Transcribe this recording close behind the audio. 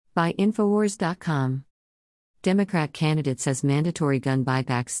By Infowars.com. Democrat candidate says mandatory gun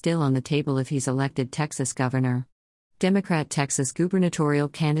buyback still on the table if he's elected Texas governor. Democrat Texas gubernatorial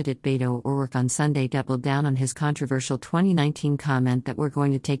candidate Beto O'Rourke on Sunday doubled down on his controversial 2019 comment that we're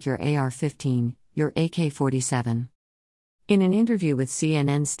going to take your AR-15, your AK-47. In an interview with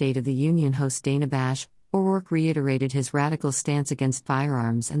CNN State of the Union host Dana Bash, O'Rourke reiterated his radical stance against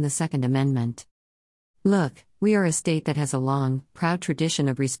firearms and the Second Amendment. "Look, we are a state that has a long, proud tradition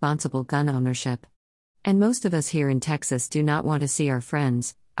of responsible gun ownership. And most of us here in Texas do not want to see our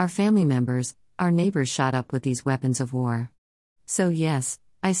friends, our family members, our neighbors shot up with these weapons of war. So yes,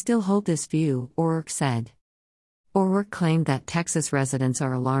 I still hold this view," O'Rourke said. O'Rourke claimed that Texas residents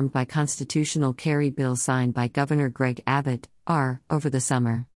are alarmed by constitutional carry bill signed by Governor Greg Abbott, R., over the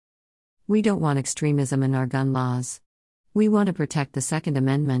summer. "We don't want extremism in our gun laws. We want to protect the Second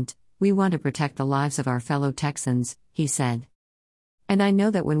Amendment, we want to protect the lives of our fellow Texans," he said. "And I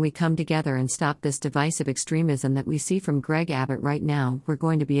know that when we come together and stop this divisive extremism that we see from Greg Abbott right now, we're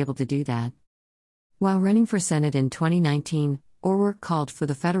going to be able to do that." While running for Senate in 2019, O'Rourke called for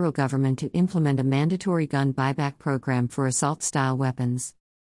the federal government to implement a mandatory gun buyback program for assault-style weapons.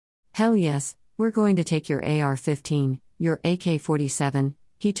 "Hell yes, we're going to take your AR-15, your AK-47,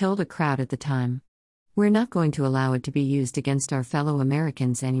 he told a crowd at the time. "We're not going to allow it to be used against our fellow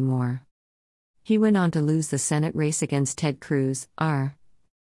Americans anymore." He went on to lose the Senate race against Ted Cruz, R.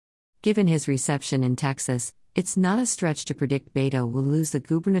 Given his reception in Texas, it's not a stretch to predict Beto will lose the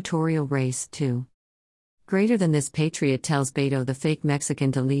gubernatorial race, too. Greater than this patriot tells Beto the fake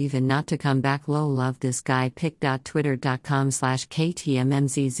Mexican to leave and not to come back. Lol, love this guy.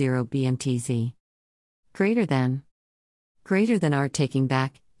 pic.twitter.com/KTMMZ0BMTZ. Greater than art taking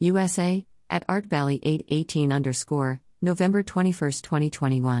back, USA, at ArtValley818_, November 21,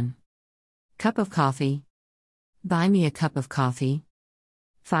 2021. Cup of coffee. Buy me a cup of coffee.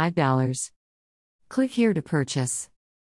 $5. Click here to purchase.